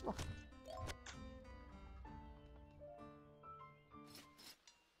 Oh.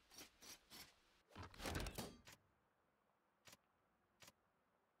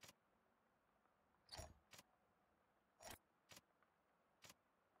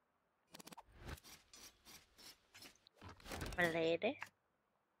 My lady.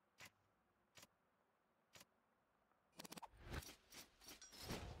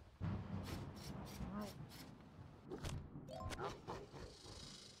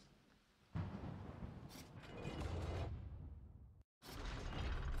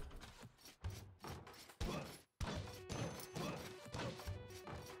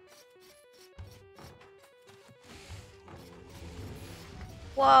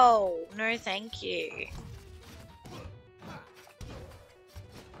 Whoa, no thank you.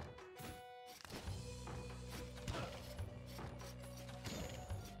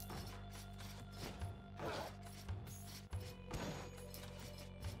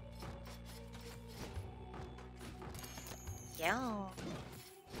 Yeah.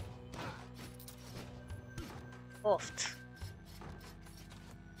 Oft.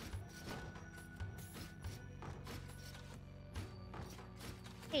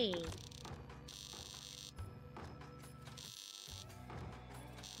 Hey.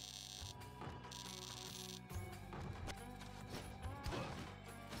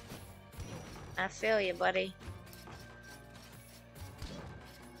 I feel you, buddy.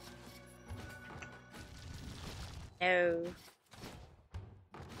 No.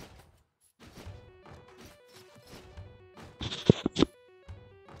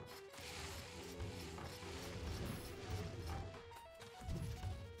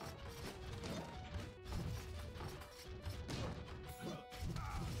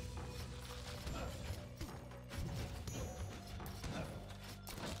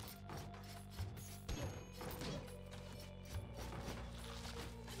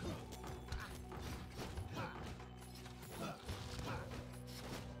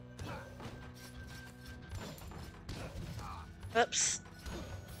 Oops.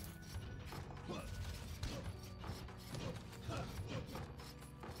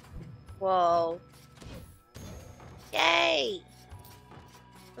 Whoa. Yay!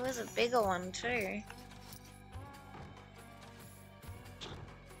 It was a bigger one too.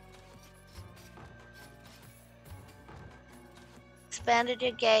 Expanded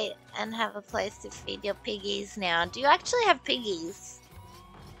your gate and have a place to feed your piggies now. Do you actually have piggies?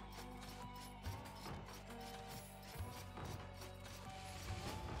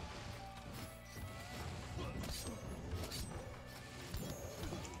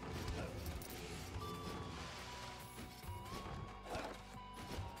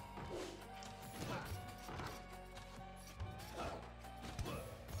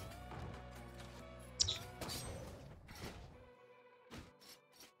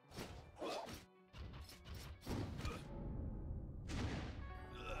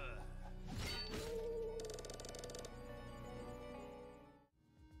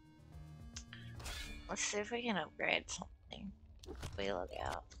 Let's see if we can upgrade something. Wheel it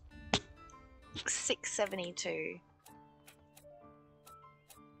out. 672.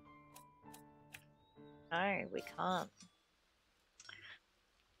 No, we can't.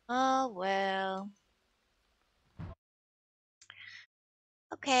 Oh well.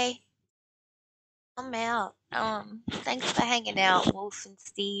 Okay. I'm out. Thanks for hanging out, Wolf and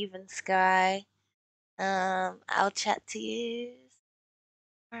Steve and Sky. I'll chat to you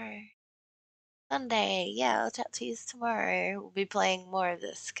tomorrow. Sunday. Yeah, I'll chat to you tomorrow. We'll be playing more of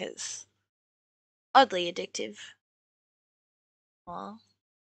this because oddly addictive. Aw.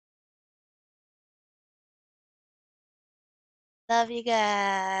 Love you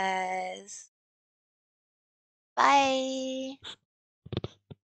guys. Bye.